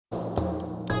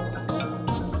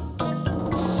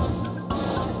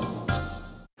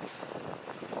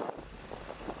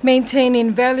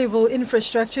Maintaining valuable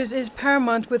infrastructures is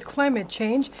paramount with climate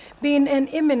change being an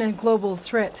imminent global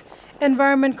threat.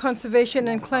 Environment Conservation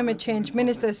and Climate Change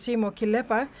Minister Simo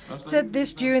Kilepa said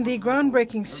this during the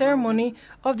groundbreaking ceremony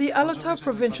of the Alotau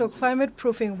Provincial Climate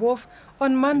Proofing Wharf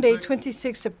on Monday,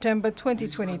 26 September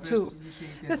 2022.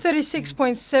 The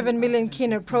 36.7 million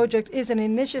kina project is an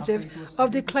initiative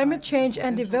of the Climate Change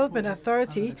and Development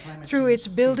Authority through its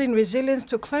Building Resilience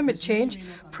to Climate Change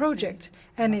project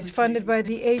and is funded by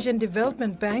the Asian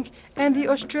Development Bank and the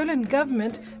Australian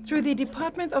government through the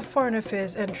Department of Foreign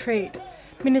Affairs and Trade.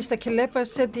 Minister Kilepa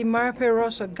said the Marape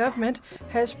Rosso government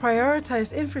has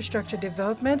prioritized infrastructure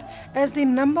development as the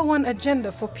 #1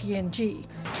 agenda for PNG.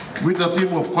 With the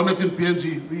theme of Connecting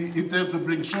PNG, we intend to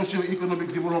bring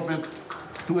socio-economic development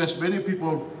to as many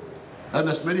people and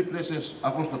as many places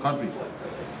across the country.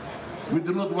 We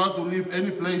do not want to leave any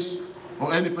place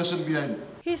or any person behind.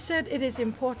 He said it is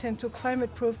important to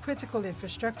climate-proof critical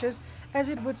infrastructures as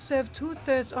it would serve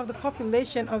 2/3 of the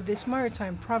population of this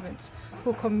maritime province,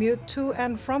 who commute to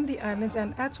and from the islands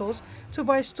and atolls to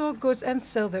buy store goods and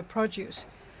sell their produce.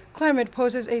 Climate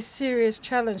poses a serious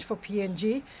challenge for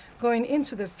PNG going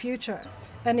into the future,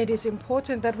 and it is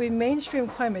important that we mainstream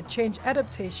climate change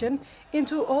adaptation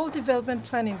into all development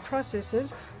planning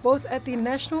processes, both at the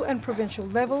national and provincial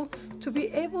level, to be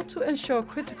able to ensure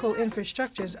critical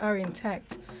infrastructures are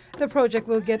intact. The project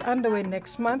will get underway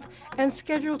next month and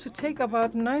scheduled to take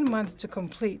about 9 months to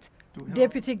complete.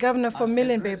 Deputy Governor for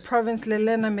Milne Bay Province,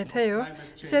 Lelena Meteo,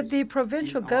 said the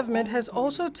provincial government has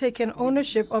also taken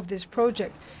ownership of this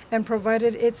project and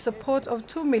provided its support of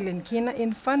 2 million kina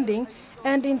in funding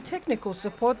and in technical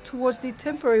support towards the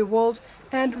temporary walls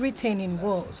and retaining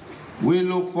walls. We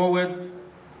look forward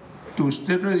to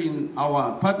strengthening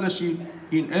our partnership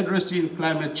in addressing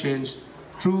climate change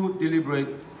through deliberate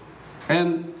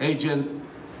and agent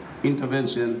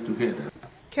intervention together.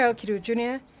 Carol Kiru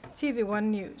Jr., TV1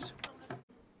 News.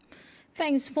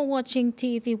 Thanks for watching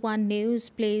TV1 News.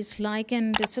 Please like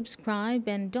and subscribe,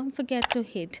 and don't forget to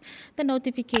hit the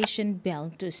notification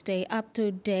bell to stay up to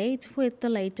date with the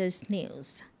latest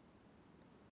news.